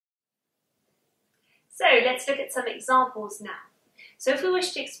So let's look at some examples now. So if we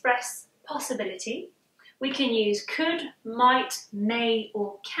wish to express possibility, we can use could, might, may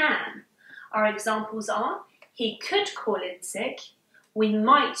or can. Our examples are, he could call in sick, we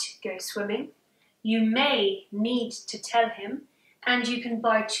might go swimming, you may need to tell him, and you can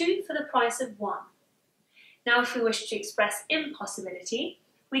buy 2 for the price of 1. Now if we wish to express impossibility,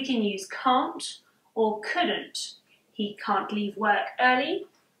 we can use can't or couldn't. He can't leave work early,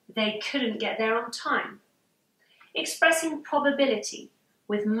 they couldn't get there on time. Expressing probability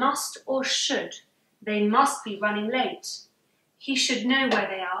with must or should, they must be running late. He should know where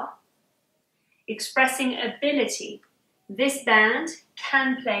they are. Expressing ability, this band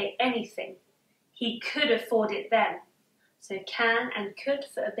can play anything. He could afford it then. So can and could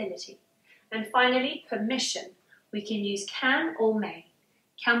for ability. And finally, permission. We can use can or may.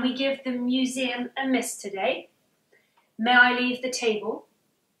 Can we give the museum a miss today? May I leave the table?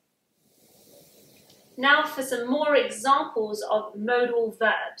 Now for some more examples of modal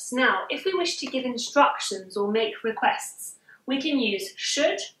verbs. Now, if we wish to give instructions or make requests, we can use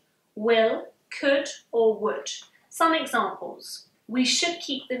should, will, could or would. Some examples. We should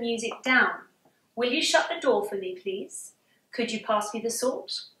keep the music down. Will you shut the door for me, please? Could you pass me the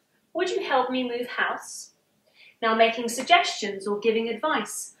salt? Would you help me move house? Now making suggestions or giving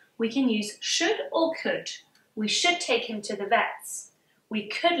advice, we can use should or could. We should take him to the vets. We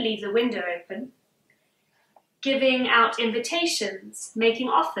could leave the window open. Giving out invitations, making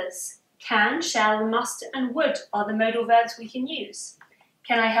offers. Can, shall, must and would are the modal verbs we can use.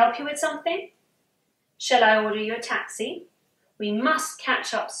 Can I help you with something? Shall I order you a taxi? We must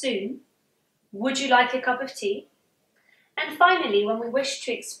catch up soon. Would you like a cup of tea? And finally, when we wish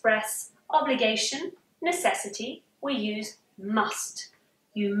to express obligation, necessity, we use must.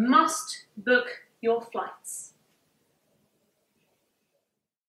 You must book your flights.